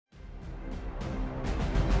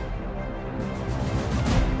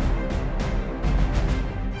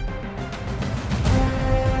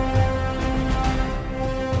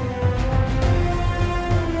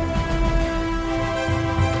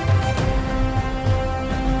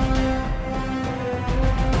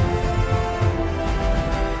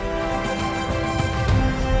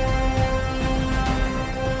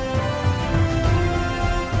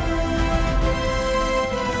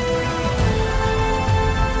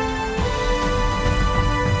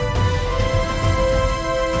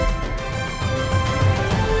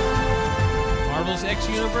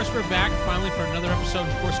we're back finally for another episode.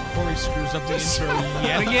 Of course, Corey screws up the intro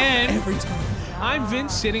yet again. Every time. I'm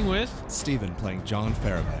Vince, sitting with... Steven playing John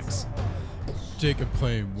Fairfax. Jacob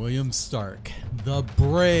playing William Stark, the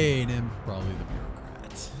brain and probably the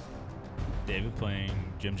bureaucrat. David playing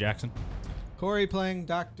Jim Jackson. Corey playing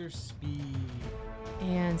Dr. Speed.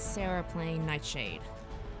 And Sarah playing Nightshade.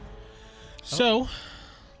 So,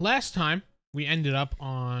 last time, we ended up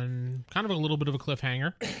on kind of a little bit of a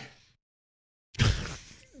cliffhanger.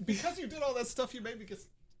 Because you did all that stuff, you made me get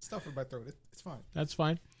stuff in my throat. It's fine. That's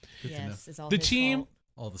fine. Good to know. Yes, it's all The his team fault.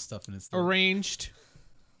 All the stuff in his throat. arranged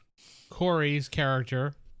Corey's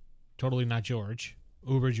character, totally not George,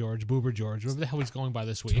 Uber George, Boober George, whatever the hell he's going by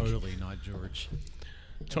this week. Totally not George.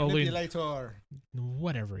 Totally, Manipulator.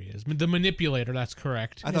 whatever he is. The manipulator, that's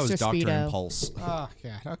correct. I thought it was Mr. Dr. Speedo. Impulse. Oh,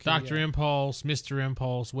 yeah. Okay. Dr. yeah. Impulse, Mr.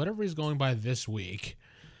 Impulse, whatever he's going by this week,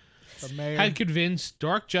 The mayor. had convinced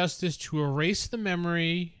Dark Justice to erase the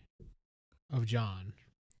memory of John,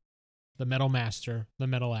 the Metal Master, the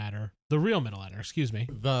Metal Adder, the real Metal Adder, excuse me.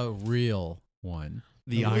 The real one.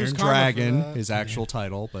 The There's Iron karma for Dragon, that. his actual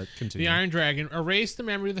title, but continue. The Iron Dragon erased the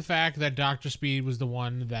memory of the fact that Dr. Speed was the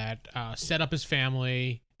one that set up his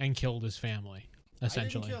family and killed his family,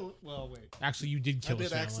 essentially. I didn't kill. Well, wait. Actually, you did kill I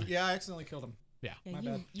his did family. yeah, I accidentally killed him. Yeah. Yeah, My you,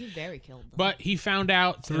 bad. you very killed them. But he found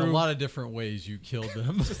out In through a lot of different ways you killed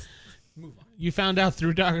them. Move on. you found out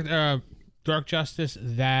through Dark Justice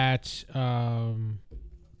that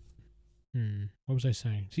what was I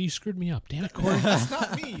saying? See, you screwed me up. Damn it, Corey. It's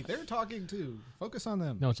not me. They're talking too. Focus on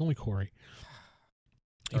them. No, it's only Corey.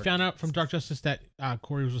 He found out from Dark Justice that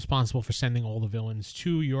Corey was responsible for sending all the villains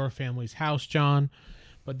to your family's house, John.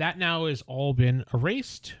 But that now has all been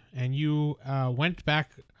erased, and you went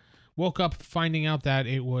back, woke up finding out that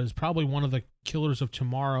it was probably one of the killers of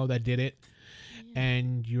tomorrow that did it.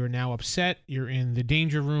 And you're now upset. You're in the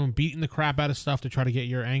danger room, beating the crap out of stuff to try to get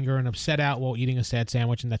your anger and upset out while eating a sad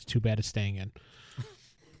sandwich, and that's too bad it's staying in.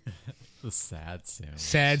 The sad sandwich.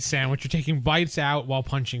 Sad sandwich. You're taking bites out while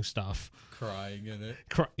punching stuff. Crying in it.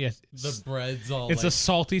 Yes. The bread's all It's like... a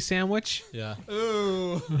salty sandwich. Yeah.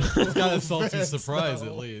 Ooh. It's got a salty Vince, surprise no.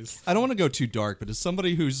 at least. I don't want to go too dark, but as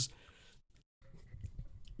somebody who's...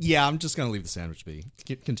 Yeah, I'm just going to leave the sandwich be.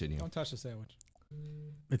 Continue. Don't touch the sandwich.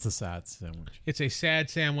 It's a sad sandwich. It's a sad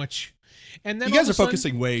sandwich. And then You all guys of are a sudden-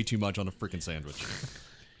 focusing way too much on a freaking sandwich.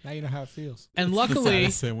 Now you know how it feels. And It's the luckily,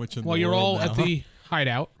 saddest sandwich in while the you're world all now. at the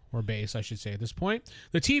hideout, or base, I should say at this point,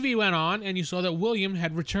 the TV went on and you saw that William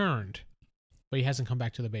had returned. But he hasn't come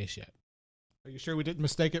back to the base yet. Are you sure we didn't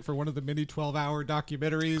mistake it for one of the mini 12-hour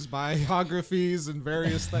documentaries, biographies, and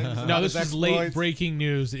various things? No, about this his is late exploits? breaking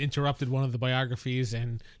news that interrupted one of the biographies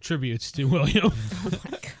and tributes to William.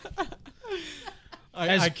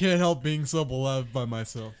 I can't help being so beloved by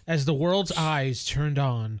myself. As the world's eyes turned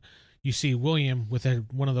on, you see William with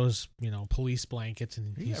one of those, police blankets,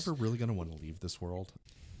 and Are you ever really going to want to leave this world?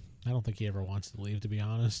 I don't think he ever wants to leave, to be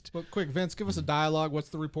honest. Well, quick, Vince, give us a dialogue. What's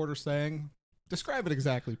the reporter saying? Describe it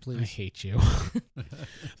exactly, I please. hate you.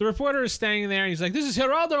 The reporter is standing there, and he's like, "This is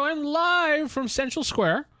Geraldo. I'm live from Central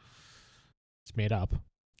Square." It's made up.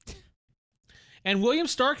 And William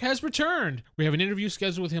Stark has returned. We have an interview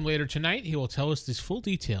scheduled with him later tonight. He will tell us these full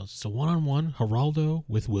details. It's a one-on-one Geraldo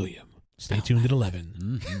with William. Stay tuned at 11.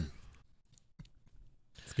 Mm-hmm.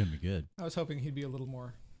 It's going to be good. I was hoping he'd be a little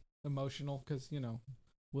more emotional because,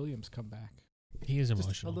 Williams come back. He is Just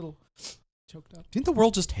emotional. a little choked up. Didn't the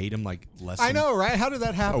world just hate him like less I than... know, right? How did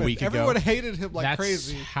that happen? week ago. Everyone hated him like That's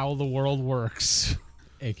crazy. how the world works.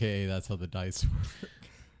 AKA, that's how the dice work.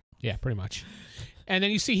 Yeah, pretty much. And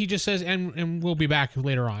then you see he just says, and we'll be back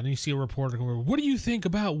later on. And you see a reporter going, "What do you think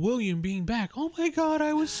about William being back?" "Oh my God,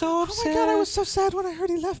 I was so upset." Oh my God, I was so sad when I heard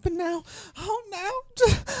he left, but now,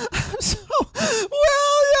 I'm so,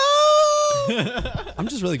 William! I'm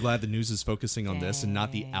just really glad the news is focusing on this and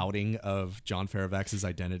not the Dang. outing of John Fairfax's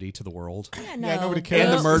identity to the world. Yeah, Yeah, nobody cares.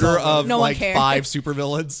 And the Well, murder of no one like cares. 5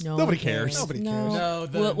 supervillains. No Nobody one cares. Nobody No. cares. No,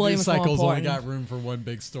 the William news is more cycle's only important. got room for one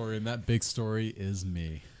big story, and that big story is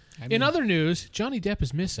me. In other news, Johnny Depp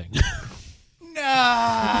is missing.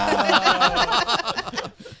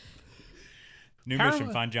 New Paramount-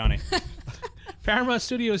 mission, find Johnny. Paramount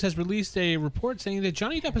Studios has released a report saying that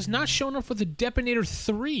Johnny Depp has not shown up for the Depinator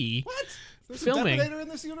 3. What? There's Filming. a Depinator in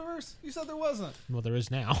this universe? You said there wasn't. Well, there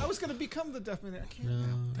is now. I was going to become the Depinator. I can't No,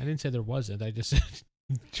 now. I didn't say there wasn't. I just said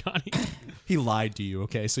Johnny. He lied to you,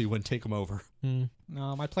 okay, so you wouldn't take him over.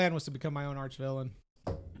 No, my plan was to become my own arch villain.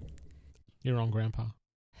 Your own grandpa.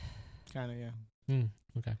 Kind of, yeah.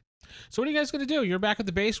 Okay. So what are you guys going to do? You're back at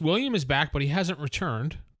the base. William is back, but he hasn't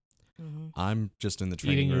returned. I'm just in the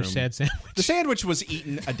training Eating room. your sad sandwich. The sandwich was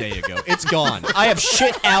eaten a day ago. It's gone. I have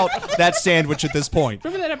shit out that sandwich at this point.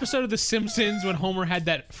 Remember that episode of The Simpsons when Homer had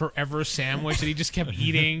that forever sandwich and he just kept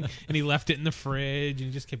eating and he left it in the fridge and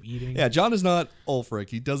he just kept eating? Yeah, John is not Ulfric.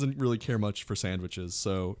 He doesn't really care much for sandwiches.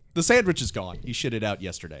 So the sandwich is gone. He shit it out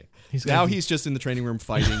yesterday. gonna- He's just in the training room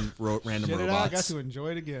fighting random Get it out. I got robots. to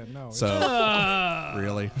enjoy it again. No. So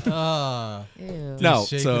really, Ew. no.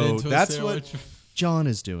 Shape it So into a that's sandwich. what John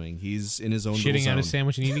is doing. He's in his own Shitting little out a zone.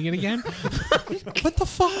 sandwich and eating it again? What the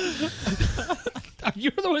fuck?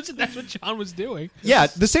 You're the one that that's what John was doing. Yeah,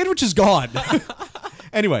 the sandwich is gone.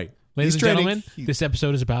 Anyway, Ladies he's and training. gentlemen, this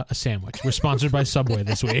episode is about a sandwich. We're sponsored by Subway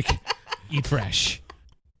this week. Eat fresh.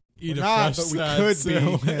 Eat a Not, fresh but we sad could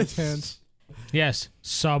sandwich. be. Hint, hint. Yes,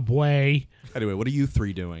 Subway. Anyway, what are you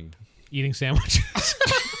three doing? Eating sandwiches.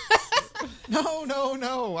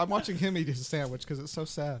 No. I'm watching him eat his sandwich because it's so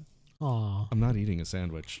sad. Aw. I'm not eating a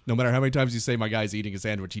sandwich. No matter how many times you say my guy's eating a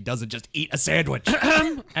sandwich, he doesn't just eat a sandwich.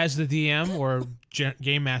 As the DM or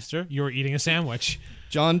game master, you're eating a sandwich.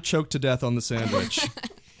 John choked to death on the sandwich.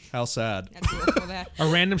 How sad. A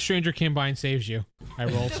random stranger came by and saves you. I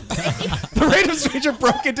rolled. The random stranger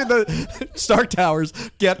broke into the Stark Towers,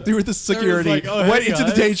 get through the security, like, "Oh, went hey, into the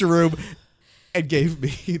guys." danger room, and gave me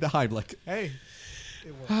the Heimlich. Hey.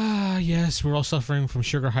 Ah, yes, we're all suffering from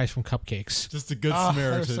sugar highs from cupcakes. Just a good They're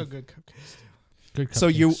Samaritan. so good cupcakes. Good cupcakes. So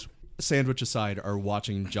you, sandwich aside, are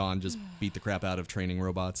watching John just beat the crap out of training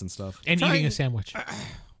robots and stuff. and Trying- eating a sandwich.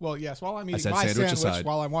 Well, yes, while I'm eating said my sandwich sandwich aside.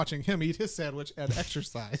 while I'm watching him eat his sandwich and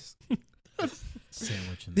exercise.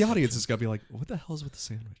 Sandwich in The audience is gonna be like, "What the hell's with the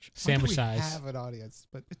sandwich?" Why do Sandwich we size. have an audience,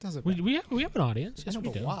 but it doesn't We, matter. we have an audience. Yes, I know,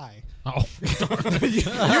 we but do. why? Oh,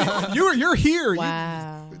 You're here.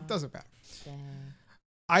 Wow. It doesn't matter.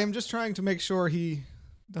 I am just trying to make sure he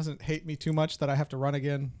doesn't hate me too much that I have to run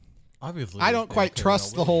again. Obviously, I don't quite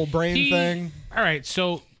trust the whole brain He- thing. all right,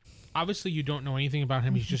 so obviously you don't know anything about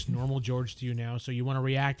him. He's just normal George to you now, so you want to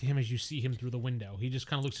react to him as you see him through the window. He just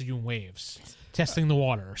kind of looks at you in waves, testing the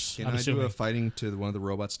waters. Can I'm I do assuming. a fighting to one of the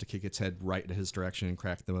robots to kick its head right in his direction and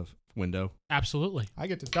crack the window? Absolutely. I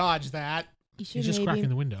get to dodge that. You should He's just maybe- cracking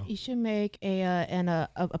the window. You should make a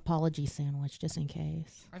apology sandwich just in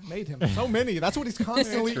case. I've made him so many. That's what he's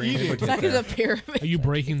constantly eating. It's like a pyramid. Are you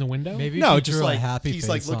breaking the window? Maybe No, if you just drew like a happy he's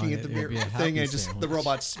like face looking on at the it, it'd be a thing, happy and just the sandwich.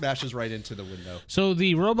 robot smashes right into the window. So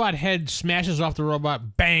the robot head smashes off the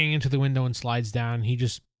robot, bang into the window, and slides down. He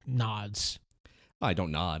just nods. I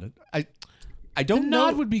don't nod. I The don't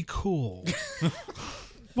nod know. would be cool.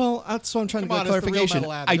 Well, that's what I'm trying Come to get on, it's the real clarification.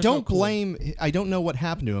 metal ad. I There's no don't cool. blame. I don't know what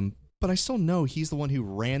happened to him, but I still know he's the one who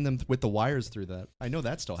ran them with the wires through that. I know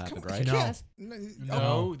that still happened, right? No. Yes.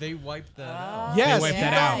 No, they wiped that out. Yes, wiped you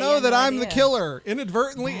that don't out. know Yeah, that no I'm the idea. killer,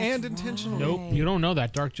 inadvertently and intentionally. Nope, you don't know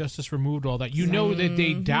that. Dark Justice removed all that. You know that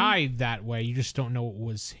they died that way. You just don't know it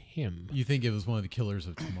was him. You think it was one of the killers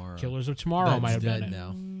of tomorrow? Killers of Tomorrow That's might have dead done it.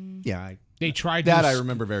 now. Yeah, They tried that to I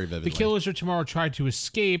remember very vividly. The Killers of Tomorrow tried to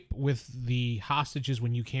escape with the hostages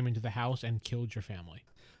when you came into the house and killed your family.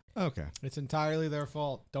 Okay. It's entirely their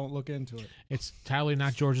fault. Don't look into it. It's entirely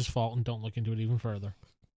not George's fault, and don't look into it even further.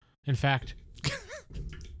 In fact,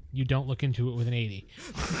 you don't look into it with an 80.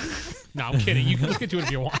 No, I'm kidding. You can look into it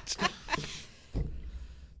if you want.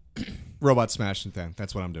 Robot smashing thing.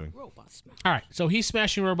 That's what I'm doing. All right, so he's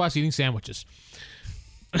smashing robots, eating sandwiches.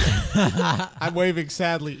 I'm waving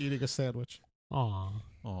sadly, eating a sandwich. Aw.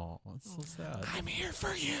 Oh, that's so sad. I'm here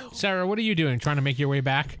for you. Sarah, what are you doing? Trying to make your way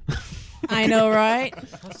back? I know, right?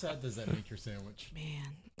 How sad does that make your sandwich? Man,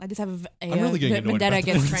 I just have I'm really getting annoyed vendetta about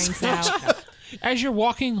the against trains now. As you're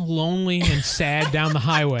walking lonely and sad down the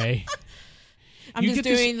highway, I'm You just get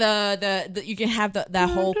this- doing the you can have that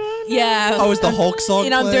whole Oh, is the Hulk song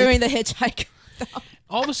and I'm playing? doing the hitchhiker.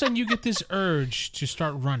 all of a sudden you get this urge to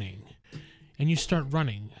start running. And you start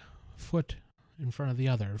running, foot in front of the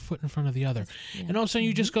other, foot in front of the other. And all of a sudden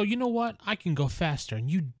you just go, you know what? I can go faster.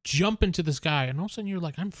 And you jump into the sky, and all of a sudden you're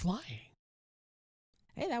like, I'm flying.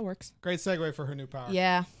 Hey, that works. Great segue for her new power.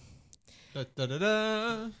 Yeah. Da, da, da,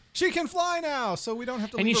 da. She can fly now, so we don't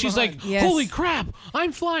have to And leave her she's like, behind. Yes. holy crap,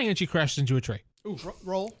 I'm flying. And she crashes into a tree. Ooh,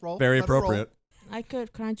 roll. Very Let her roll.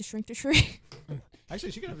 appropriate. Can I just shrink the tree?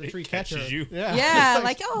 Actually, she could have the tree catches catcher. you. Yeah. Yeah,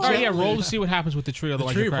 like, oh. All right, yeah, roll to see what happens with the tree. The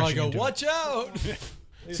Otherwise tree you're will probably crashing go, into it. watch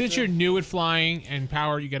out. Since you're new at flying and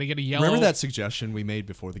power, you got to get a yellow. Remember that suggestion we made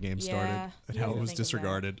before the game Yeah, started? And you how didn't it was think of that.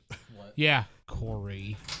 disregarded. Yeah,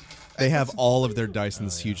 Corey. They have all of their dice in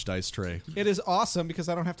this huge dice tray. It is awesome because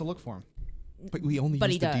I don't have to look for him. But we only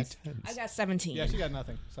But use he the does. D10s. I got 17. Yeah, she got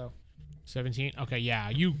nothing. So 17? Okay, yeah,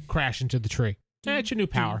 you crash into the tree. It's your new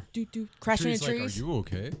power. Crashing Tree's into like, trees. are you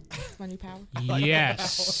okay? That's my new power.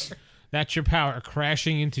 Yes. That's your power,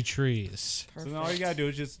 crashing into trees. So then all you gotta do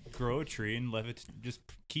is just grow a tree and let it just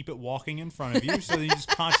keep it walking in front of you, so that you just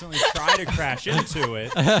constantly try to crash into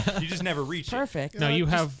it. You just never reach Perfect. No, you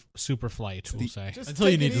have super flight, we'll say. Just Until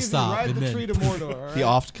you take need it to easy, stop, Ride and the then- tree to Mordor. All right? The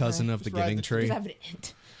oft cousin of the Just ride giving the tree. Just have it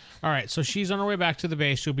end. All right, so she's on her way back to the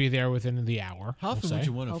base. She'll be there within the hour. How often we'll would say.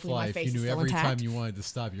 you want to Hopefully fly my if face you is knew still every time intact. you wanted to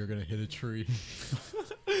stop, you're going to hit a tree?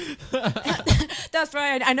 That's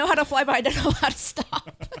right. I know how to fly, but I don't know how to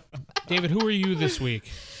stop. David, who are you this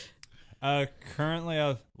week?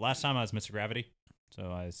 Currently, last time I was Mr. Gravity,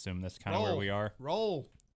 so I assume that's kind of where Roll. we are. Roll.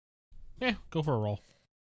 Yeah, go for a roll.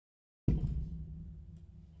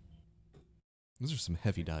 Those are some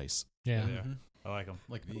heavy dice. Yeah. Yeah. I like them.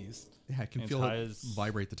 Like these. Yeah, I can It's feel high it as-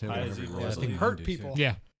 vibrate the table. high as whenever you equal. roll Yeah, I something. think Hurt do, people.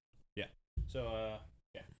 Yeah. So,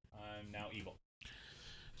 yeah, I'm now evil.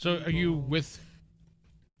 So are you with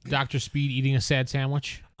Dr. Speed eating a sad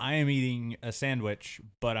sandwich? I am eating a sandwich,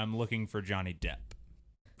 but I'm looking for Johnny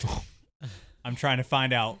Depp. I'm trying to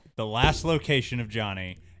find out the last location of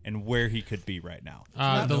Johnny and where he could be right now.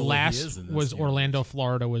 not The know where he last is in this was universe. Orlando,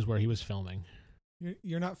 Florida, was where he was filming.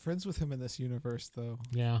 You're not friends with him in this universe, though.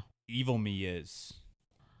 Yeah. Evil me is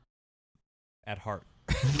at heart.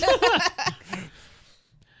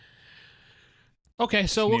 Okay, so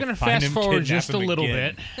Just we're need going to to find fast him, forward kidnap just a him little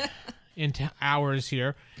again. bit into hours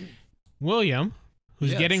here. William,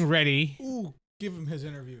 who's Yes. getting ready. Ooh, give him his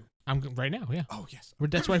interview. Right now, yeah. Oh, yes.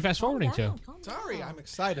 That's what I'm fast forwarding to. Sorry, I'm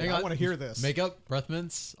excited. Hang I on. want to hear this. Makeup, breath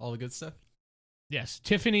mints, all the good stuff. Yes,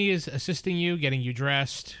 Tiffany is assisting you, getting you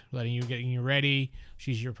dressed, getting you ready.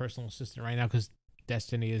 She's your personal assistant right now because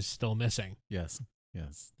Destiny is still missing. Yes.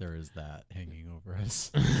 Yes, there is that hanging over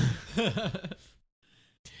us.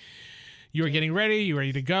 You are getting ready. You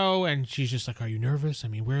ready to go? And she's just like, "Are you nervous? I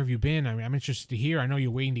mean, where have you been? I mean, I'm interested to hear. I know you're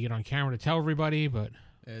waiting to get on camera to tell everybody, but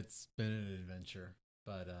It's been an adventure,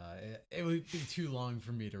 but it would be too long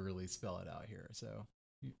for me to really spell it out here. So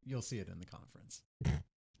you'll see it in the conference.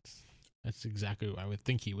 that's exactly what I would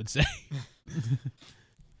think he would say."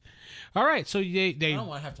 All right, so they I don't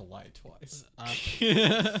want to have to lie twice.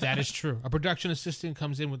 that is true. A production assistant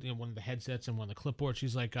comes in with one of the headsets and one of the clipboards.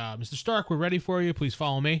 She's like, "Mr. Stark, we're ready for you. Please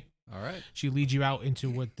follow me." All right. She leads you out into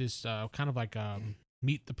what this kind of like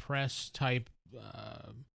meet the press type,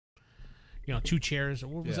 two chairs.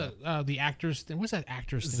 What was Yeah. that? The actors thing. What's that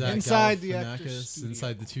actors thing? Zach Inside the actor's Galifianakis, studio.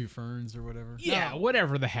 Inside the Two Ferns or whatever. Yeah, No.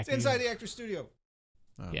 whatever the heck. It's inside it the is. actor's studio.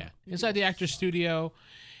 Oh. Yeah, inside the actor's studio,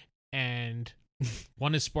 and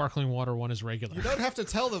one is sparkling water, one is regular. You don't have to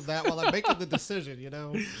tell them that while I'm making the decision, you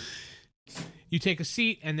know? You take a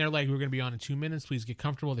seat, and they're like, "We're going to be on in 2 minutes. Please get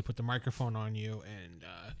comfortable." They put the microphone on you, and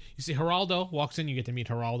you see Geraldo walks in. You get to meet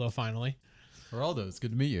Geraldo finally. Geraldo, it's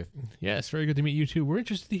good to meet you. Yeah, it's very good to meet you too. We're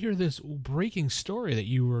interested to hear this breaking story that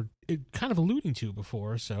you were kind of alluding to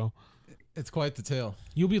before. So It's quite the tale.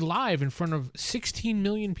 you'll be live in front of 16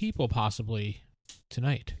 million people possibly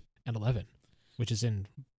tonight at 11, which is in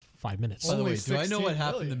 5 minutes. By the Only way, do I know what 16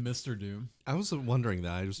 happened to million. Mr. Doom? I was wondering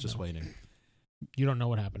that. I was just No. waiting. You don't know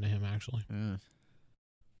what happened to him, actually. Yeah.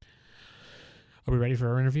 Are we ready for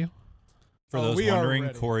our interview? For Oh, those we are wondering,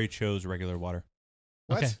 ready. Corey chose regular water.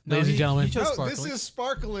 What? Okay, No, ladies and he gentlemen. chose No, sparkling. this is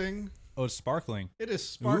sparkling. Oh, it's sparkling. It is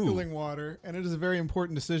sparkling water, and it is a very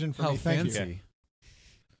important decision for How me. Thank you. fancy.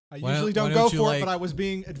 I Why usually don't- don't why go don't you for it, like- but I was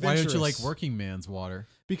being adventurous. Why don't you like working man's water?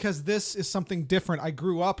 Because this is something different. I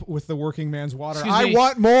grew up with the working man's water. Excuse I me.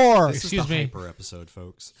 want more. This Excuse is the me. hyper episode,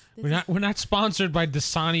 folks. We're not sponsored by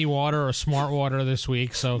Dasani water or Smart Water this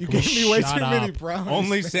week, so You can we gave me way shut too up? many brownies.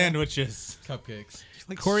 Only man. sandwiches. Cupcakes.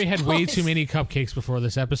 Corey had way Guys. too many cupcakes before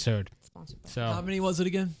this episode. Sponsored by- How So many was it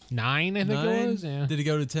again? 9, I think 9? it was. Yeah, Did it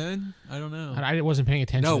go to 10? I don't know. I wasn't paying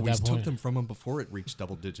attention No, at we that took point. them from him before it reached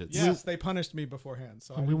double digits. Yes, they punished me beforehand.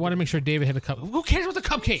 So I We didn't want to get- make sure David had a cup. Who cares about the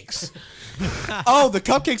cupcakes? Oh, the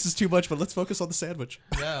cupcakes is too much, but let's focus on the sandwich.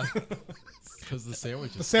 Yeah. Because the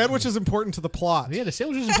sandwich is The sandwich is important to the plot. Yeah, the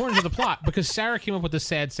sandwich is important to the plot because Sarah came up with the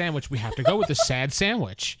sad sandwich. We have to go with the sad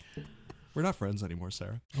sandwich. We're not friends anymore,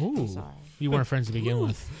 Sarah. Ooh, Sorry. you weren't friends to begin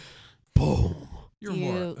with. You're Do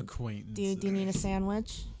more you- acquaintance. Do you need a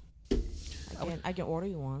sandwich? I can order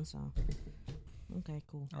you one. So. Okay,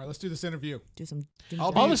 cool. All right, let's do this interview. Do some.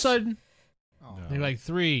 I'll All of be- a sudden, Oh. they're like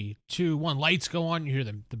 3, 2, 1. Lights go on. You hear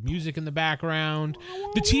the music in the background.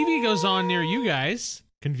 The TV goes on near you guys,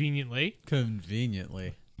 conveniently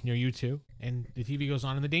Conveniently. near you two, and the TV goes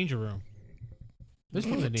on in the danger room. This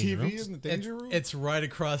one in the danger room. TV in the danger room. It's right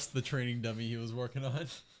across the training dummy he was working on.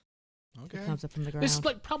 Okay. It comes up from the ground. It's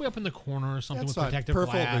like probably up in the corner or something That's with fine. protective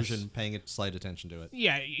Peripheral glass. vision, paying slight attention to it.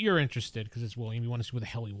 Yeah, you're interested because it's William. You want to see where the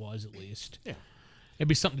hell he was at least. Yeah. It'd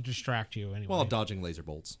be something to distract you anyway. While dodging laser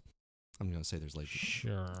bolts. I'm going to say there's lazy.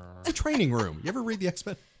 Sure. It's a training room. You ever read the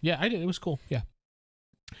X-Men? Yeah, I did. It was cool. Yeah.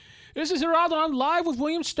 This is Geraldo. I'm live with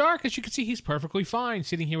William Stark. As you can see, he's perfectly fine,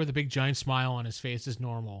 sitting here with a big giant smile on his face as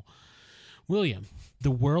normal. William,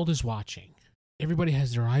 the world is watching. Everybody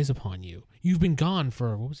has their eyes upon you. You've been gone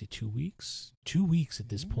for, 2 weeks? 2 weeks at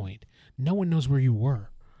this point. No one knows where you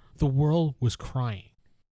were. The world was crying.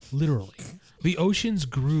 Literally. The oceans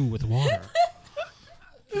grew with water.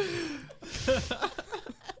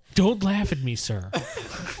 Don't laugh at me, sir.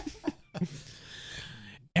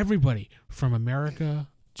 Everybody from America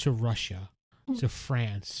to Russia to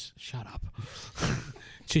France, shut up,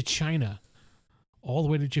 to China, all the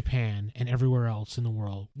way to Japan and everywhere else in the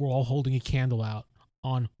world, we're all holding a candle out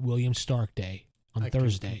on William Stark Day on I can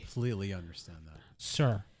Thursday. completely understand that.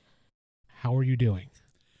 Sir, how are you doing?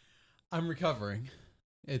 I'm recovering.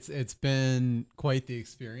 It's been quite the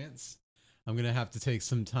experience. I'm gonna have to take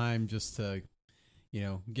some time just to,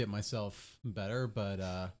 get myself better. But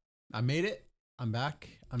I made it. I'm back.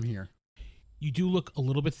 I'm here. You do look a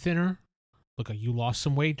little bit thinner. Look like you lost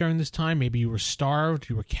some weight during this time. Maybe you were starved.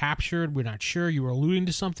 You were captured. We're not sure. You were alluding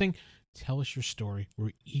to something. Tell us your story.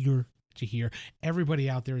 We're eager to hear. Everybody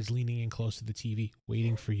out there is leaning in close to the TV,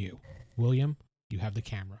 waiting for you. William, you have the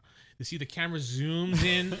camera. You see the camera zooms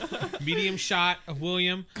in, medium shot of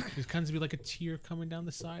William. There's kind of be like a tear coming down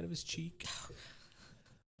the side of his cheek.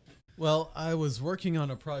 Well, I was working on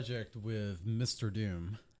a project with Mr.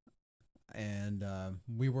 Doom, and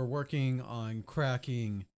we were working on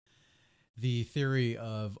cracking the theory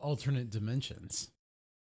of alternate dimensions.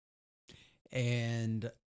 And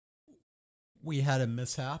we had a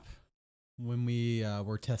mishap when we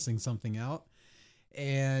were testing something out,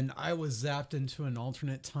 and I was zapped into an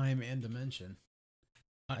alternate time and dimension.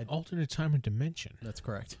 An alternate time and dimension. That's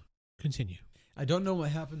correct. Continue. I don't know what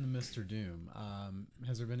happened to Mr. Doom.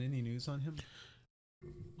 Has there been any news on him?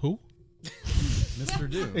 Who? Mr.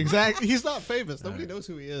 Doom. Exactly. He's not famous. Nobody Alright. knows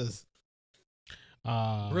who he is.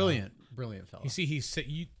 Brilliant fellow. You see, he's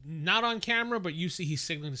not on camera, but you see he's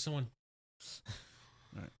signaling to someone.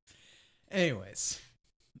 Anyways,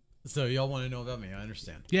 so y'all want to know about me? I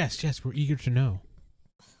understand. Yes, we're eager to know.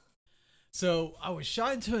 So I was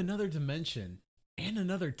shot into another dimension and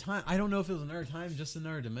another time. I don't know if it was another time, just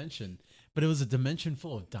another dimension, but it was a dimension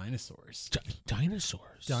full of dinosaurs.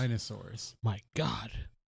 Dinosaurs. Dinosaurs. My God,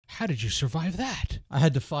 how did you survive that? I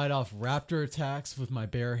had to fight off raptor attacks with my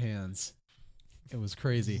bare hands. It was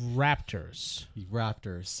crazy. Raptors,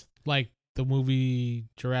 Raptors. like the movie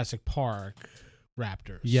Jurassic Park.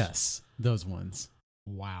 Raptors. Yes, those ones.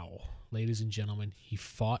 Wow, ladies and gentlemen, he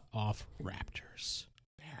fought off raptors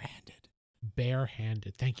Barehanded.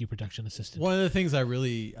 barehanded. Thank you, production assistant. One of the things I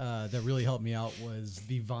really that really helped me out was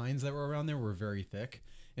the vines that were around there were very thick,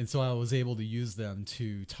 and so I was able to use them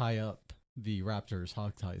to tie up the raptors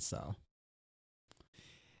hogtie style.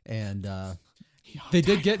 And they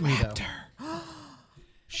did get me though.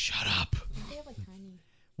 Shut up. They have like tiny.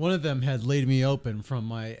 One of them had laid me open from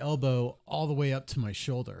my elbow all the way up to my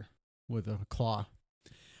shoulder with a claw.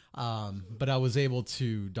 But I was able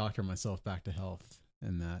to doctor myself back to health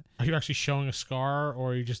in that. Are you actually showing a scar,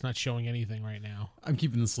 or are you just not showing anything right now? I'm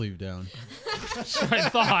keeping the sleeve down. So I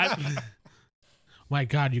thought. My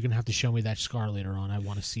God, you're gonna have to show me that scar later on. I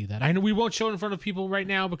want to see that. I know we won't show it in front of people right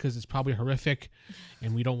now because it's probably horrific,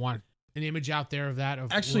 and we don't want an image out there of that.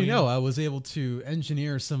 Of Actually, William. no. I was able to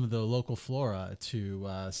engineer some of the local flora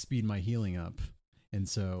to speed my healing up, and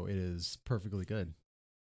so it is perfectly good.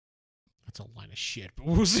 That's a line of shit, but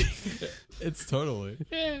we'll see. It's totally.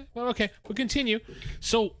 Yeah. Well, okay. We'll continue.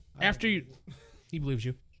 So after you, he believes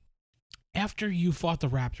you. After you fought the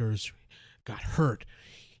raptors, got hurt,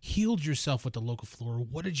 healed yourself with the local flora.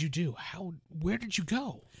 What did you do? Where did you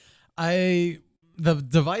go? The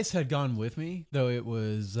device had gone with me, though it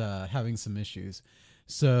was having some issues.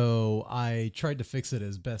 So I tried to fix it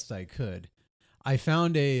as best I could. I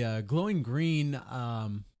found a glowing green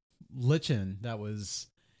lichen that was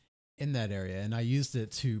in that area, and I used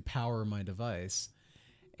it to power my device.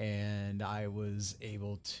 And I was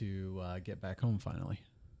able to get back home finally.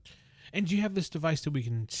 And do you have this device that we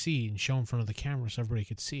can see and show in front of the camera so everybody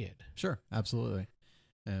could see it? Sure, absolutely.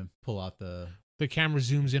 And pull out the... The camera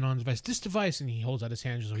zooms in on the device. This device, and he holds out his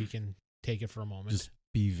hand so he can take it for a moment. Just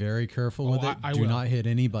be very careful Oh, with it. I Do will. not hit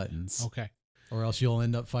any buttons, Okay. or else you'll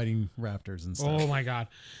end up fighting raptors and stuff. Oh my God,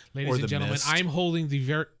 ladies Or and the gentlemen, mist. I'm holding the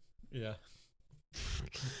very. Yeah.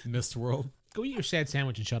 Mist World. Go eat your sad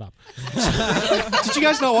sandwich and shut up. Did you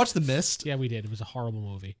guys not watch The Mist? Yeah, we did. It was a horrible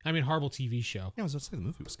movie. I mean, horrible TV show. Yeah, I was about to say the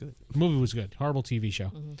movie was good. The movie was good. Horrible TV show.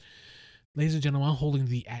 Mhm. Ladies and gentlemen, I'm holding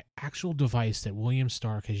the actual device that William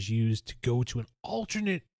Stark has used to go to an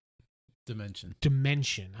alternate dimension.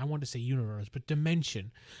 I wanted to say universe, but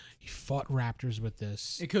dimension. He fought raptors with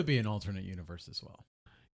this. It could be an alternate universe as well.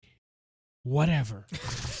 Whatever.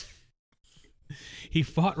 He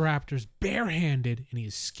fought raptors barehanded, and he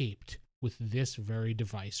escaped with this very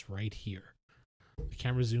device right here. The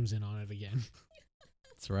camera zooms in on it again.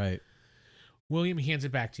 That's right. William, he hands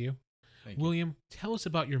it back to you. Thank you. William, tell us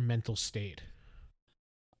about your mental state.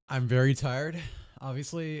 I'm very tired,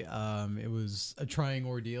 obviously. It was a trying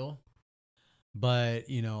ordeal. But,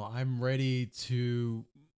 I'm ready to,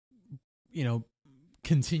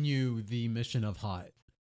 continue the mission of Hot.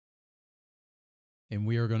 And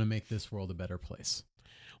we are going to make this world a better place.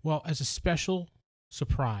 Well, as a special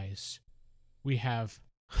surprise, we have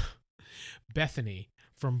Bethany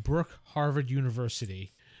from Brooke Harvard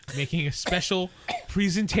University making a special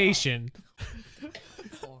presentation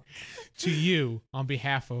to you on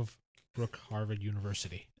behalf of Brooke Harvard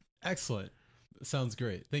University. Excellent. Sounds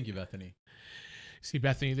great. Thank you, Bethany. See,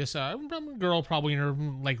 Bethany, this girl probably in her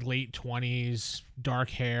late 20s,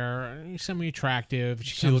 dark hair, semi-attractive.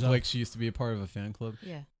 She looked like she used to be a part of a fan club.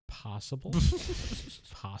 Yeah. Possible.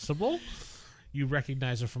 Possible. You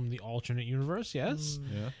recognize her from the alternate universe, yes?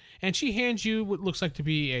 Yeah. And she hands you what looks like to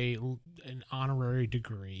be an honorary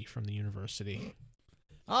degree from the university.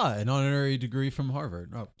 An honorary degree from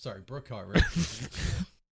Harvard. Oh, sorry, Brooke Harvard.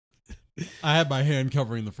 I had my hand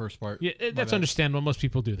covering the first part. Yeah, that's understandable. Most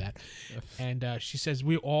people do that. And she says,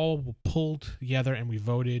 we all pulled together and we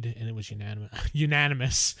voted, and it was unanimous.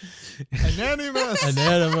 Unanimous.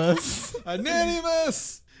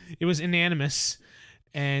 Unanimous. It was unanimous,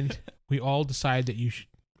 and we all decided that you should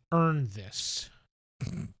earn this.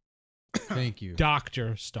 Thank you.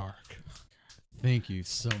 Dr. Stark. Thank you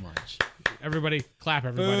so much. Everybody, clap,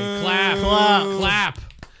 everybody. Boo. Clap. Clap. Clap.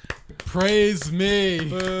 Praise me.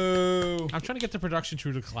 Boo. I'm trying to get the production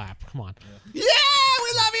crew to clap. Come on. Yeah,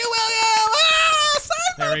 we love you, William. Ah,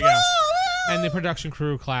 There we go. And the production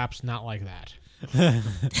crew claps not like that.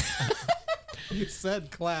 You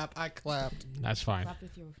said clap. I clapped. That's fine. Clap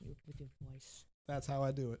with your voice. That's how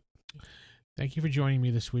I do it. Thank you for joining me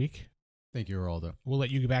this week. Thank you, Geraldo. We'll let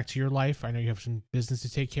you get back to your life. I know you have some business to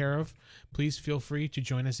take care of. Please feel free to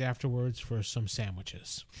join us afterwards for some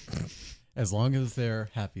sandwiches. As long as they're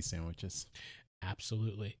happy sandwiches.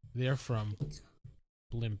 Absolutely. They're from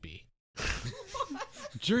Blimpie.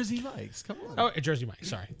 Jersey Mike's. Come on. Oh, Jersey Mike.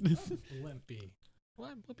 Sorry. Limpy.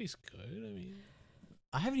 Well, Blimpie's good. I mean,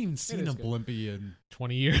 I haven't even seen is a good. Blimpie in...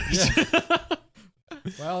 20 years.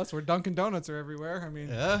 Well, that's where Dunkin' Donuts are everywhere. I mean,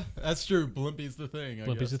 Yeah, that's true. Blimpie's the thing, I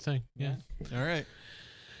Blimpie's the guess. thing. Yeah. All right.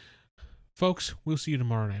 Folks, we'll see you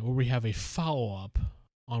tomorrow night where we have a follow-up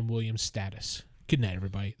on William's status. Good night,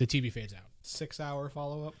 everybody. The TV fades out. 6-hour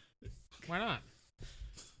follow-up. Why not?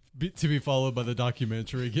 To be followed by the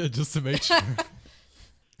documentary again, just to make sure.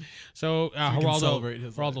 So, we can celebrate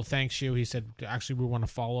his Geraldo life. thanks you. He said, actually, we want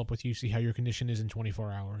to follow up with you, see how your condition is in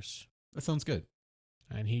 24 hours. That sounds good.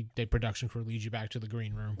 And the production crew leads you back to the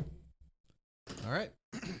green room. All right.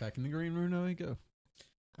 Back in the green room now we go.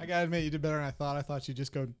 I gotta admit, you did better than I thought. I thought you'd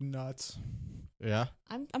just go nuts. Yeah.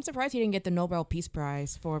 I'm surprised he didn't get the Nobel Peace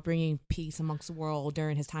Prize for bringing peace amongst the world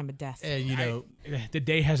during his time of death. And, The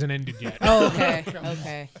day hasn't ended yet. Oh, okay.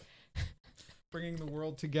 Okay. Bringing the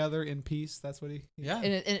world together in peace. That's what he. yeah.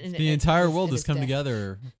 The entire world has come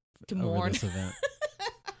together to over mourn. this event.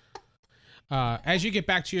 As you get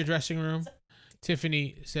back to your dressing room,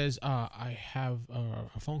 Tiffany says, I have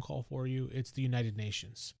a phone call for you. It's the United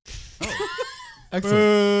Nations. Excellent.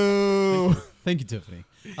 Boo. Thank you, Tiffany.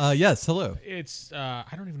 Yes, hello. It's, I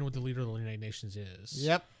don't even know what the leader of the United Nations is.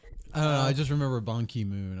 Yep. I don't know. I just remember Ban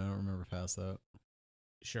Ki-moon. I don't remember past that.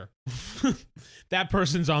 Sure. That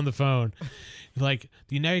person's on the phone. Like,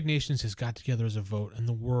 the United Nations has got together as a vote, and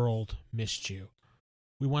the world missed you.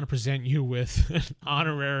 We want to present you with an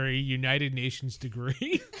honorary United Nations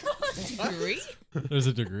degree. Degree? There's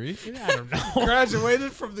a degree? I don't know.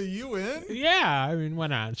 Graduated from the UN. Yeah, I mean, why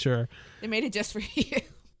not? Sure. They made it just for you.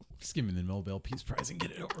 Just give me the Nobel Peace Prize and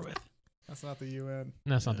get it over with. That's not the UN.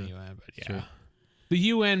 That's not the UN, but yeah. Sure. The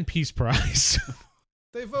UN Peace Prize.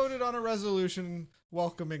 They voted on a resolution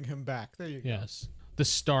welcoming him back. There you go. Yes. The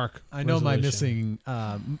Stark. I know my resolution.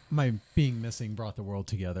 my being missing brought the world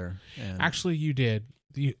together. And Actually, you did.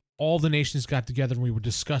 All the nations got together and we were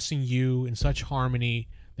discussing you in such harmony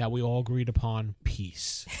that we all agreed upon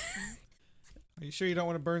peace. Are you sure you don't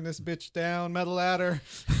want to burn this bitch down, Metal Adder?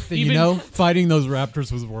 even- fighting those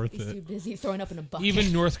raptors was worth He's too it. busy throwing up in a bucket.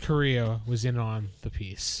 Even North Korea was in on the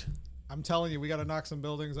peace. I'm telling you, we got to knock some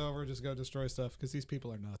buildings over. Just go destroy stuff because these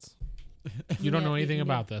people are nuts. You don't know Yeah, anything you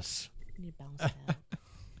about this. need to balance it out.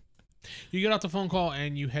 You get off the phone call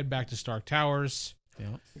and you head back to Stark Towers. Yeah.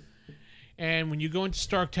 And when you go into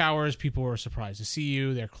Stark Towers, people are surprised to see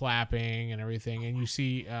you. They're clapping and everything. And you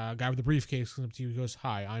see a guy with a briefcase comes up to you. He goes,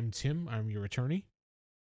 "Hi, I'm Tim. I'm your attorney.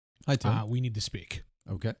 Hi, Tim. We need to speak."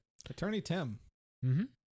 Okay. Attorney Tim. Mm-hmm.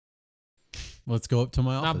 Let's go up to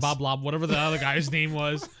my office. Not Bob Lob, whatever the other guy's name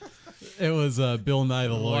was. It was Bill Nye,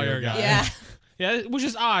 the lawyer guy. Yeah. Yeah, which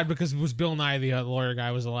is odd because it was Bill Nye, the lawyer guy,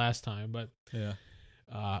 was the last time. But Yeah.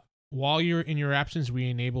 while you're in your absence, we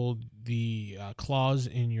enabled the clause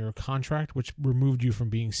in your contract, which removed you from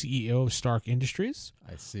being CEO of Stark Industries,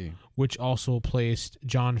 I see. which also placed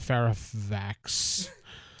John Faravax.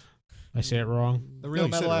 I say it wrong. The real No,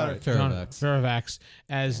 you said metal it addict. right. John Faravax. Faravax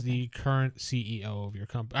as the current CEO of your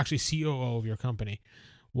company, actually COO of your company,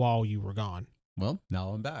 while you were gone. Well, now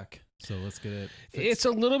I'm back. So let's get it fixed. It's a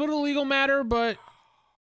little bit of a legal matter, but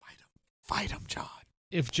Fight him, John.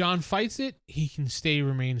 if John fights it, he can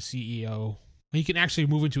remain CEO. He can actually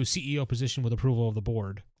move into a CEO position with approval of the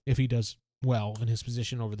board if he does well in his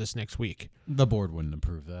position over this next week. The board wouldn't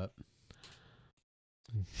approve that.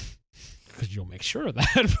 Because you'll make sure of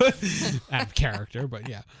that, but out of character. But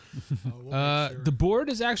yeah, the board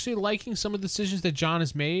is actually liking some of the decisions that John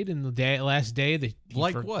has made in the last day. That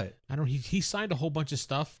What? I don't. He signed a whole bunch of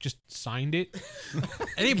stuff. Just signed it.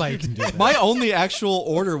 Anybody can do that. My only actual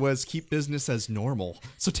order was keep business as normal.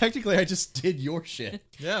 So technically, I just did your shit.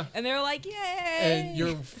 Yeah. And they were like, "Yay!" And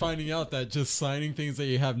you're finding out that just signing things that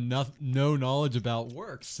you have no knowledge about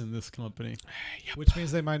works in this company. Which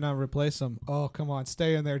means they might not replace him. Oh, come on.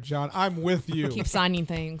 Stay in there, John. I'm with you. keep signing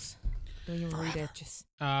things. Don't even read it. Just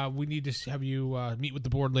We need to have you meet with the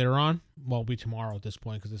board later on. Well, it'll be tomorrow at this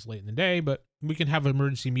point because it's late in the day. But we can have an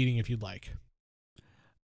emergency meeting if you'd like.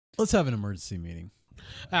 Let's have an emergency meeting.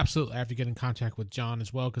 Absolutely. I have to get in contact with John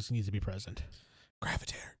as well because he needs to be present.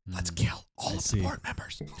 Gravitaire, let's kill all I of see. the board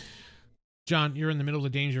members. John, you're in the middle of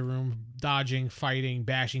the danger room, dodging, fighting,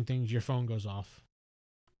 bashing things. Your phone goes off.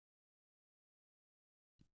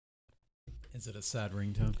 Is it a sad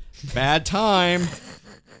ringtone? Bad time.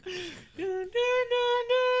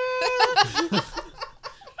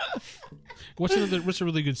 What's a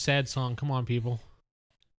really good sad song? Come on, people.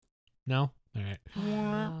 No? All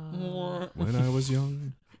right. When I was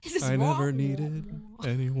young, This is I never wrong. needed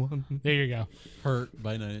anyone. There you go. Hurt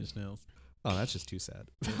by Nine Inch Nails. Oh, that's just too sad.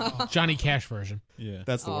 Johnny Cash version. Yeah.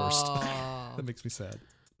 That's the worst. Oh. That makes me sad.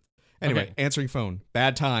 Anyway, Okay. answering phone.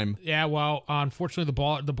 Bad time. Yeah, well, unfortunately,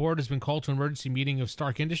 the board has been called to an emergency meeting of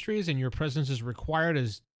Stark Industries, and your presence is required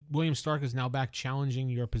as William Stark is now back challenging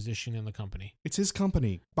your position in the company. It's his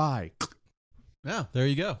company. Bye. Yeah, there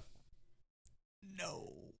you go.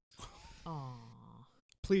 No. Aw.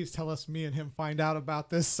 Please tell us me and him find out about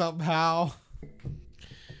this somehow.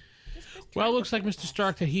 Well, it looks like Mr.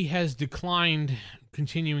 Stark that he has declined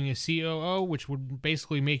continuing as COO, which would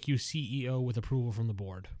basically make you CEO with approval from the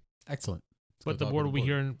board. Excellent. But the board will be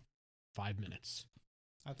here in 5 minutes.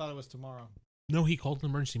 I thought it was tomorrow. No, he called an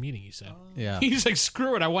emergency meeting, he said. Yeah. He's like,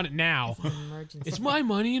 screw it, I want it now. It's an emergency. It's my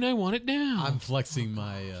money and I want it now. I'm flexing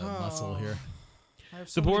my muscle here. I have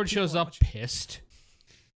The so many board people shows up watching. pissed.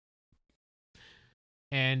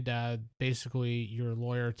 And basically, your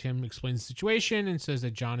lawyer, Tim, explains the situation and says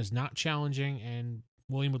that John is not challenging and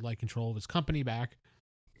William would like control of his company back.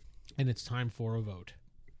 And it's time for a vote.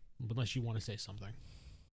 Unless you want to say something.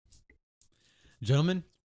 Gentlemen,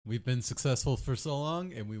 we've been successful for so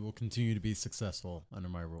long, and we will continue to be successful under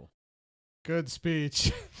my rule. Good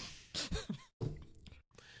speech.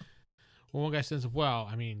 Well, one guy says, well,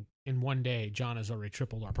 I mean, in one day, John has already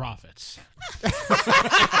tripled our profits.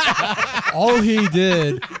 All he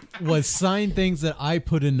did was sign things that I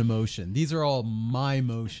put into motion. These are all my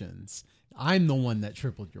motions. I'm the one that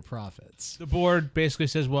tripled your profits. The board basically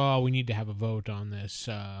says, well, we need to have a vote on this.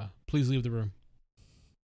 Please leave the room.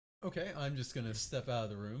 Okay, I'm just going to step out of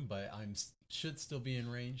the room, but I should still be in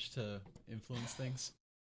range to influence things.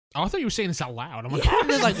 Oh, I thought you were saying this out loud. I'm like, Yeah,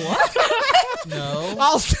 I'm like, what? No.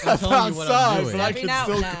 I'll step telling you what I'm outside, doing. but I Stepping can out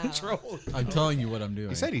still now. control. I'm telling you what I'm doing.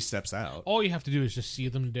 He said he steps out. all you have to do is just see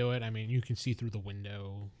them do it. I mean, you can see through the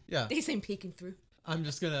window. Yeah, They seem peeking through. I'm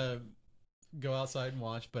just going to go outside and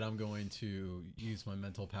watch, but I'm going to use my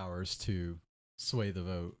mental powers to sway the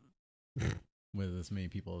vote with as many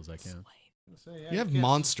people as I can. You have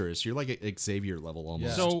monsters. You're like a Xavier level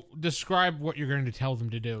almost. Yeah. So describe what you're going to tell them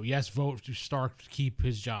to do. Yes, vote to Stark to keep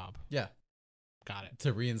his job. Yeah, Got it.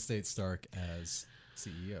 to reinstate Stark as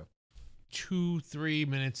CEO. 2-3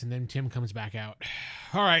 minutes, and then Tim comes back out.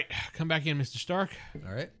 All right, come back in, Mr. Stark.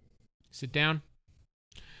 All right. Sit down.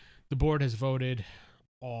 The board has voted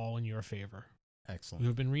all in your favor. You Excellent.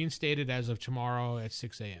 have been reinstated as of tomorrow at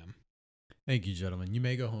 6 a.m. Thank you, gentlemen. You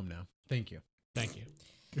may go home now. Thank you. Thank you.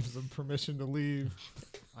 Gives them permission to leave.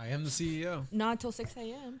 I am the CEO. Not until 6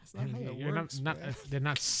 a.m. That's not how that You're works, not, man. they're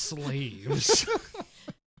not slaves.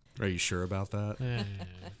 Are you sure about that?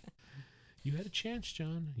 You had a chance,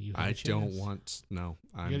 John. You had I a chance. don't want. No,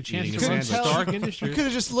 You I'm had a chance eating a to run sandwich. Stark You Industries. could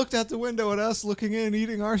have just looked out the window at us looking in,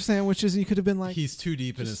 eating our sandwiches, and you could have been like, He's too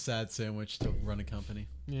deep in his sad sandwich to run a company.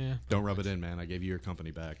 Yeah. Don't rub it in, man. I gave you your company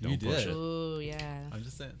back. Don't You push did. it. Ooh, yeah. I'm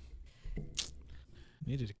just saying.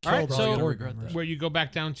 needed to All kill right, the so gonna regret that. where you go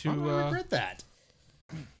back down to, that.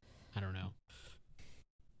 I don't know.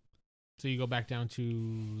 So you go back down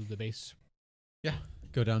to the base. Yeah.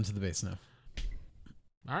 Go down to the base now.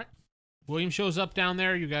 All right. William shows up down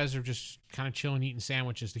there. You guys are just kind of chilling, eating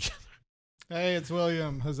sandwiches together. Hey, it's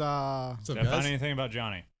William. Huzzah. What's up, Did I find guys? anything about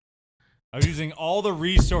Johnny? I was using all the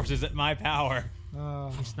resources at my power.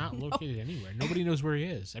 He's not located anywhere. Nobody knows where he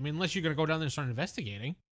is. I mean, unless you're going to go down there and start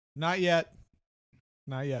investigating. Not yet.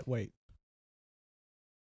 Not yet. Wait.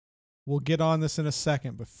 We'll get on this in a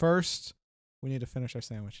second, but first, we need to finish our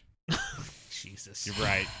sandwich. Jesus. You're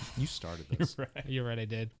right. You started You're this. right. You're right, I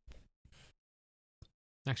did.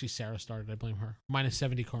 Actually, Sarah started. I blame her. Minus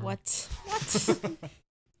 70 karma. What?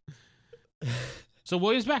 So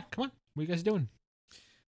William's back. Come on. What are you guys doing?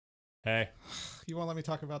 Hey, You won't let me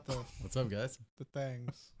talk about the What's up, guys?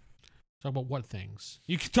 things. Talk about what things?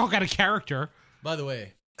 You can talk out of character. By the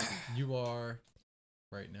way, you are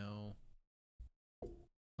right now.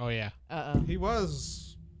 Oh, yeah. Uh-oh. He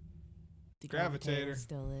was. The Gravitator.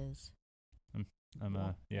 still is. I'm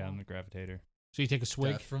the gravitator. So you take a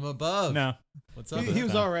swig? Death from above. No, What's up? He man?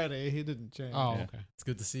 was already. He didn't change. Oh, Yeah. okay. It's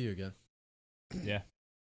good to see you again. yeah.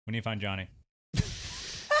 We need to find Johnny.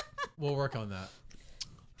 We'll work on that.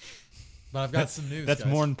 But I've got some news. That's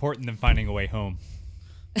guys. more important than finding a way home.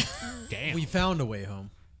 Damn. We found a way home.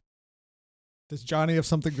 Does Johnny have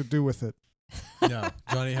something to do with it? No,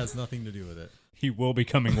 Johnny has nothing to do with it. He will be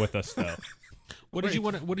coming with us, though. What did you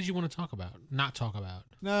want to talk about? Not talk about.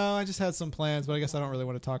 No, I just had some plans, but I guess I don't really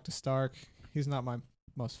want to talk to Stark. He's not my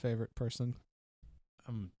most favorite person.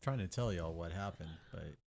 I'm trying to tell y'all what happened, but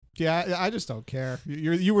Yeah, I just don't care.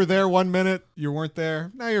 You were there 1 minute, you weren't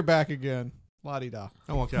there. Now you're back again. La-di-da.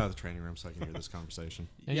 I walk out of the training room so I can hear this conversation.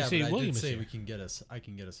 And you yeah, say but I William did is say here. we can get us. I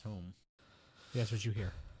can get us home. That's what you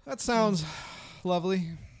hear. That sounds lovely.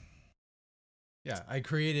 Yeah, I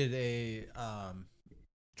created a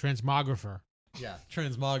Transmographer.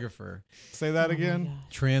 transmographer. Say that Oh my again.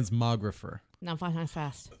 gosh. Transmographer. Now I'm 5 times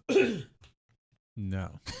fast.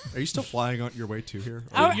 No. Are you still flying on your way to here?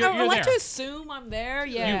 I You're would like there. to assume I'm there.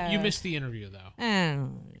 Yeah. You missed the interview, though.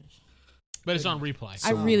 But it's on replay.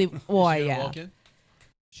 I really. Well, Is she gonna yeah. walk in?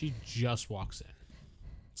 She just walks in.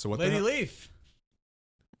 So what Lady the hell? Leaf.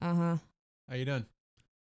 Uh huh. How you doing?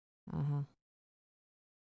 Uh huh.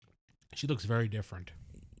 She looks very different.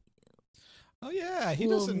 Oh yeah, he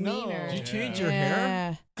Little doesn't know. meaner. Did you change your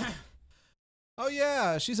hair? Oh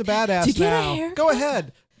yeah, she's a badass Did you get a now. haircut? Go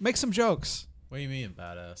ahead, make some jokes. What do you mean,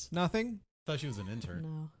 badass? Nothing. Thought she was an intern.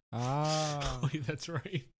 No. Ah. Oh, that's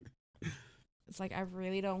right. It's like I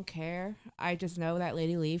really don't care. I just know that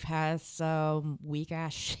Lady Leaf has some weak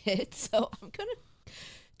ass shit, so I'm gonna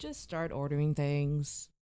just start ordering things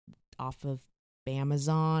off of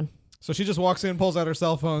Amazon. So she just walks in, pulls out her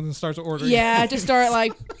cell phone, and starts ordering. Yeah, just start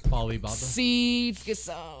like Alibaba. seeds, get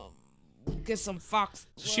some fox.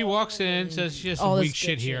 So she walks in, says she has All some this weak good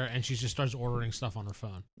shit shit. here, and she just starts ordering stuff on her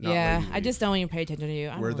phone. Not Yeah, Lady I Leaf. just don't even pay attention to you.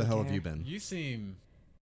 I don't Where the really hell care. have you been? You seem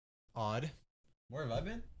odd. Where have I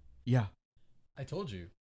been? Yeah. I told you.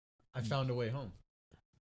 I found a way home.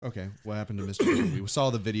 Okay. What happened to Mr. Green? We saw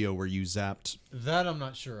the video where you zapped. That I'm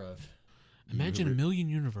not sure of. Imagine a million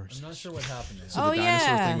universes. I'm not sure what happened. There. So Oh, the dinosaur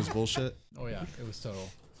yeah. thing was bullshit. Oh yeah, it was total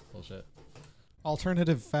bullshit.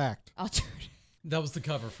 Alternative fact. I'll turn. That was the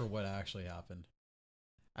cover for what actually happened.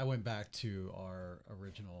 I went back to our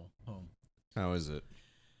original home. How is it?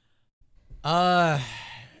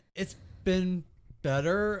 It's been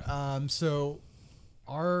better. So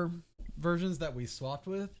our versions that we swapped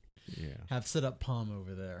with Yeah. have set up Palm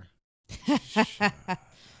over there.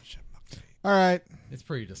 All right, It's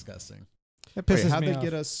pretty disgusting. that pisses Wait, how'd me they off.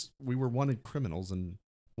 get us? We were wanted criminals and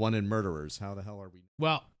wanted murderers. How the hell are we?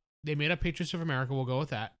 Well, they made up Patriots of America. We'll go with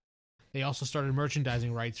that. They also started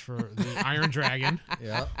merchandising rights for the Iron Dragon.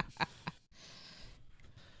 Yeah.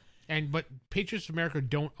 But Patriots of America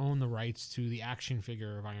don't own the rights to the action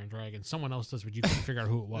figure of Iron Dragon. Someone else does, but you couldn't figure out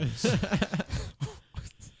who it was.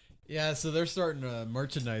 Yeah, so they're starting a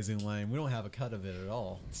merchandising line. We don't have a cut of it at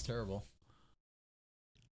all. It's terrible.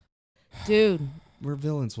 Dude, We're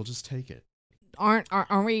villains. We'll just take it.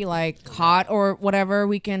 aren't we like hot or whatever?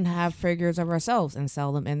 We can have figures of ourselves and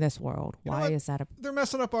sell them in this world. You know Why what? is that a They're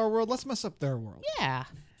messing up our world. Let's mess up their world. yeah?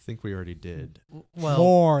 I think we already did. Well,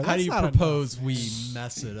 More. how That's do you not propose we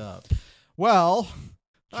mess it up? Well,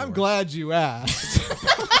 I'm glad you asked.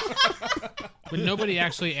 But nobody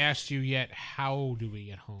actually asked you yet, how do we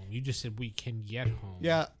get home? You just said we can get home.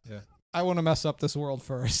 Yeah. Yeah. I want to mess up this world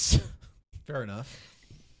first. Fair enough.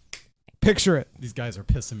 Picture it. These guys are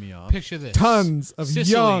pissing me off. Picture this. Tons of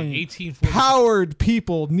Sicily, young, 1840. powered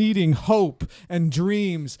people needing hope and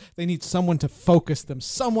dreams. They need someone to focus them,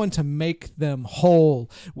 someone to make them whole.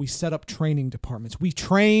 We set up training departments. We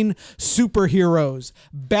train superheroes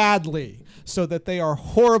badly so that they are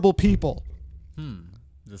horrible people.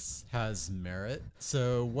 This has merit.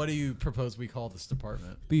 So what do you propose we call this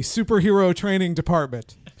department? The superhero training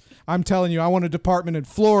department. I'm telling you, I want a department in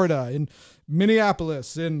Florida, in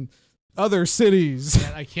Minneapolis, in other cities.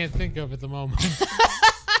 That I can't think of at the moment.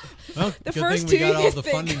 Well, The good first thing we two got you all the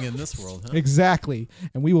think. funding in this world, huh? Exactly.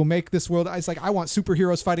 And we will make this world. It's like I want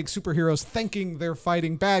superheroes fighting superheroes, thinking they're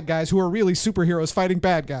fighting bad guys who are really superheroes fighting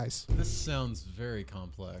bad guys. This sounds very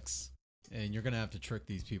complex. And you're going to have to trick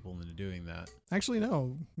these people into doing that. Actually,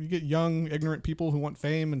 no. You get young, ignorant people who want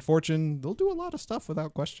fame and fortune. They'll do a lot of stuff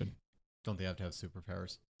without question. Don't they have to have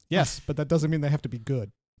superpowers? Yes, but that doesn't mean they have to be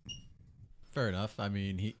good. Fair enough. I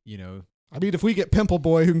mean, I mean, if we get Pimple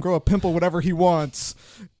Boy who can grow a pimple whatever he wants,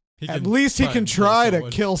 he at can least he try can and kill try to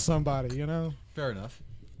someone. kill somebody, you know? Fair enough.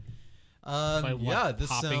 By what, Yeah, this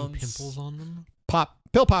popping sounds... pimples on them?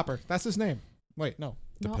 Pill Popper. That's his name. Wait, no.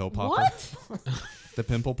 The No, pill popper? What? The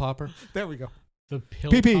pimple popper? There we go. The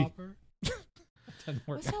pill Pee-pee. popper?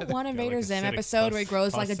 What's that one Invader like Zim acidic episode where he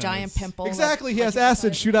grows pus like a in giant his- pimple? Exactly. He like has inside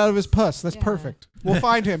acid of shoot out of his pus. That's Yeah. perfect. We'll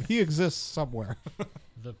find him. He exists somewhere.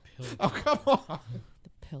 The pill Oh, come on. the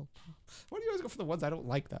pill pop Why do you always go for the ones I don't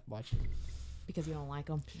like that much? because you don't like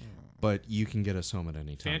them. But you can get us home at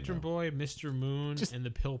any time. Phantom though. Boy, Mr. Moon, and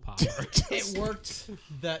the pill popper. It worked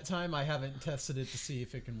that time. I haven't tested it to see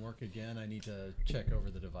if it can work again. I need to check over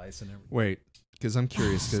the device and everything. Wait, because I'm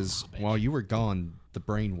curious, because while you were gone, the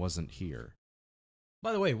brain wasn't here.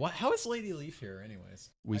 By the way, how is Lady Leaf here, anyways?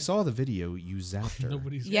 We saw the video, you zapped her.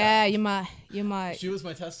 Nobody's Yeah, you might. She was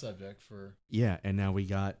my test subject for Yeah, and now we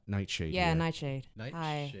got Nightshade Yeah, here. Nightshade. Hi.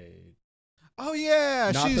 Nightshade. Oh,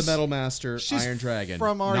 yeah. Not she's the Metal Master, she's Iron Dragon.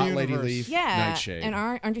 from our not Lady universe. Leaf, Yeah, Nightshade. and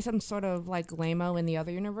aren't you some sort of like lame-o in the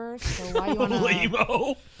other universe? So why you wanna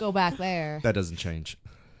Lame-o. go back there? That doesn't change.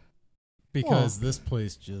 Because this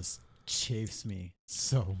place just chafes me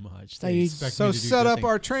so much. So They you- expect So me to do set good up things.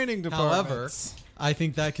 our training department. However, I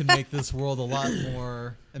think that can make this world a lot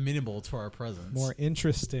more amenable to our presence. More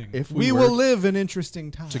interesting. If we we will were live in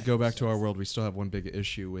interesting times. To go back to our world, we still have one big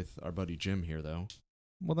issue with our buddy Jim here, though.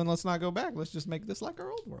 Well, then let's not go back. Let's just make this like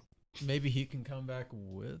our old world. Maybe he can come back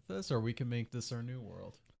with us, or we can make this our new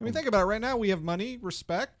world. I mean, think about it. Right now, we have money,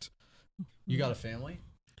 respect. You got a family?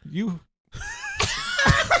 You.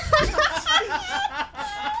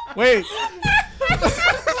 Wait.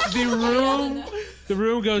 The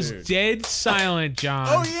room goes dead silent, John.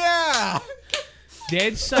 Oh, yeah.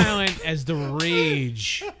 Dead silent as the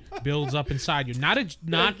rage builds up inside you. Not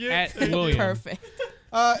at William. Perfect.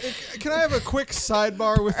 Can I have a quick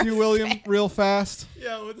sidebar with you, William, real fast?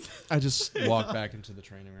 Yeah, I just walked back into the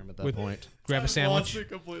training room at that point. Grab a sandwich.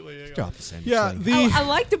 completely. Drop the sandwich. Yeah, thing. the I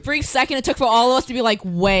like the brief second it took for all of us to be like,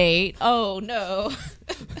 wait, oh no.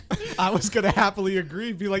 I was gonna happily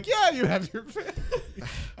agree, be like, yeah, you have your.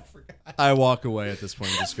 I forgot. I walk away at this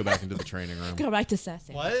point and just go back into the training room. Go back to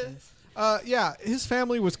Sassy. What? Yeah, his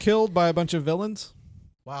family was killed by a bunch of villains.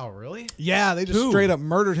 Wow, really? Yeah, they just Who? straight up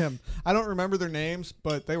murdered him. I don't remember their names,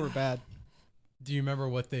 but they were bad. Do you remember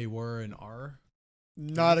what they were in R?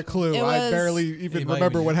 Not a clue. It I was- barely It even might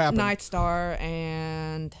remember be- what happened. Night Star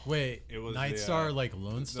and Wait, It was Night the, Star, like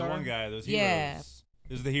Lone The Star? one guy, those heroes. Yeah.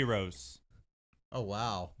 It was the heroes. Oh,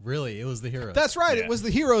 wow. Really? It was the hero. That's right. Yeah. It was the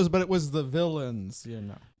heroes, but it was the villains. You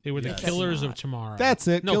know, They were the Yes. killers of Not. tomorrow. that's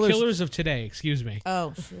it. No, killers of today. Excuse me.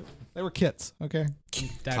 oh shoot. They were kits. Okay,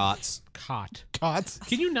 That Cots. Cot. cots.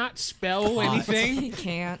 Can you not spell anything? You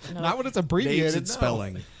can't. No. Not when it's Names abbreviated. and no.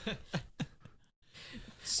 spelling.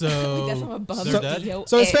 So, I guess I'm above they're dead? the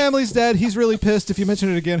So his DOA. family's dead. He's really pissed. If you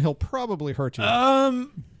mention it again, he'll probably hurt you.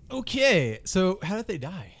 Okay. So, how did they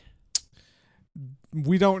die?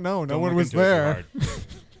 We don't know. No Don't one look was into it too there. hard.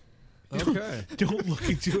 Okay. Don't look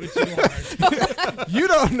into it too hard. You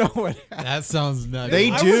don't know what happened. That sounds nutty.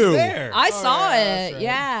 They I do. was there. I saw yeah, that's it. right.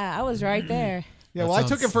 Yeah, I was right there. Yeah, That well, I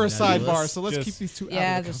took sounds it for a nebulous. sidebar, so let's Just- keep these two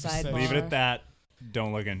Yeah, out of the the conversation. sidebar. Leave it at that.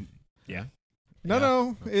 Don't look in. Yeah.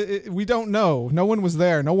 No, we don't know. No one was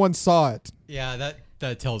there. No one saw it. Yeah,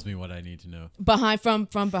 That tells me what I need to know.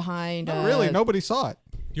 from behind. No, really, nobody saw it.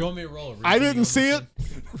 You want me to roll a I didn't see it.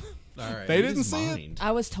 All right. They Read didn't his see it. mind.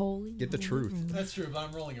 I was told. Get the truth. That's true, but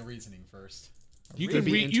I'm rolling a reasoning first. You Could can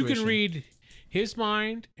be read. You can intuition. read his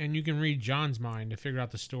mind, and you can read John's mind to figure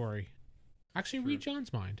out the story. Actually, read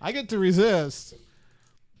John's mind. I get to resist.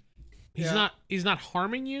 He's Yeah. not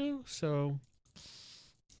harming you, so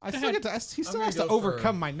I Go still ahead. get to. He still gonna has to go for-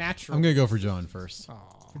 overcome my natural. I'm gonna go for John first. Aw.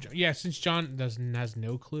 yeah. Since John has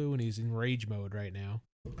no clue and he's in rage mode right now.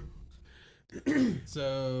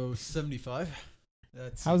 So 75.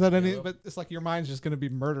 That's How's that any? yellow. But it's like your mind's just going to be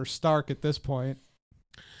murder Stark at this point.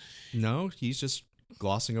 No, he's just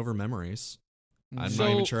glossing over memories. I'm So,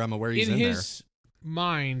 not even sure I'm aware he's in, his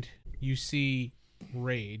mind, you see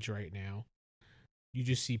rage right now. You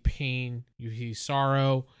just see pain. You see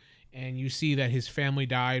sorrow. And you see that his family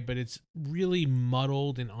died, but it's really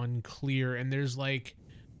muddled and unclear. And there's like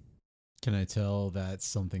Can I tell that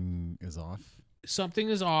something is off? something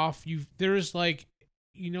is off. There's like,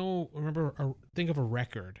 think of a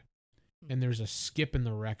record, and there's a skip in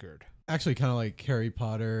the record. Actually, kind of like Harry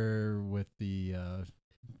Potter with the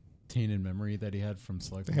tainted memory that he had from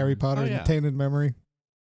Slughorn. The Harry Potter Oh, and yeah. the Tainted Memory.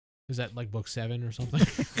 Is that like book 7 or something?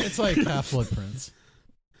 It's like Half-Blood Prince.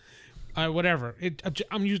 Whatever.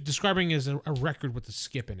 I'm describing it as a record with a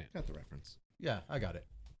skip in it. Got the reference. Yeah, I got it.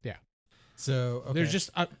 Yeah. So okay. There's just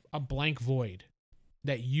a blank void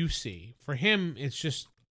that you see. For him, it's just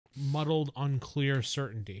muddled, unclear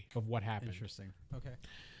certainty of what happened. interesting. Okay.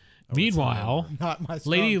 Meanwhile, Not my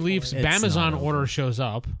strong Lady point. Leaf's It's Amazon not over. order shows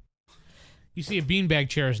up. You see a beanbag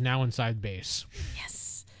chair is now inside base,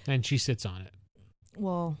 Yes. and she sits on it.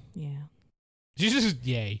 Well, yeah. She's just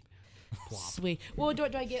yay. Sweet. Well, do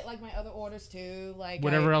I get like my other orders too? Like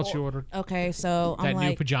Whatever else you ordered. Okay, so That I'm new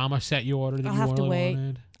like, pajama set you ordered that I'll you have to really wait.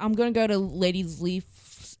 wanted. I'm gonna go to Lady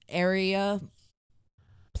Leaf's area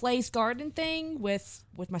place garden thing with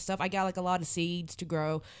my stuff. I got like a lot of seeds to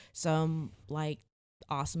grow some like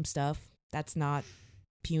awesome stuff. That's not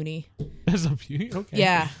puny. That's a beauty. Okay.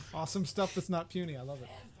 Yeah. Awesome stuff that's not puny. I love it.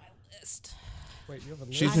 List. Wait, you have a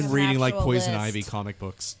list? She's I been have an reading like actual Poison list. Ivy comic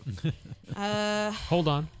books. Hold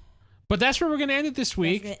on. But that's where we're going to end it this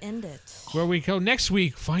week. Let's end it. Where we go next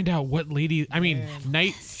week, find out what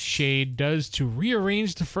Nightshade does to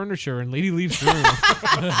rearrange the furniture in Lady Leaf's room.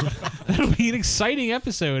 That'll be an exciting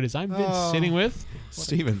episode as I'm Vince sitting with.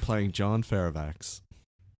 Steven playing John Fairfax.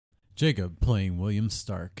 Jacob playing William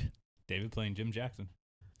Stark. David playing Jim Jackson.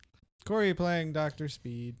 Corey playing Dr.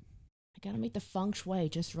 Speed. I gotta make the feng shui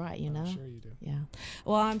just right, you know. I'm sure you do. Yeah.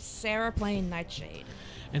 Well, I'm Sarah playing Nightshade.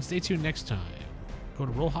 And stay tuned next time. Go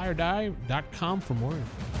to rollhighordie.com for more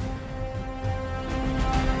info.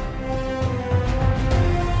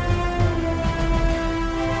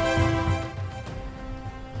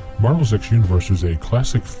 Marvel's X Universe is a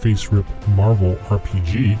classic face-rip Marvel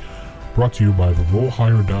RPG brought to you by the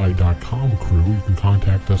RollHigherDie.com crew. You can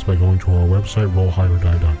contact us by going to our website,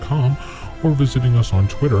 RollHigherDie.com, or visiting us on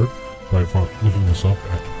Twitter by looking us up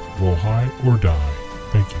at Roll High or Die.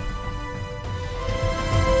 Thank you.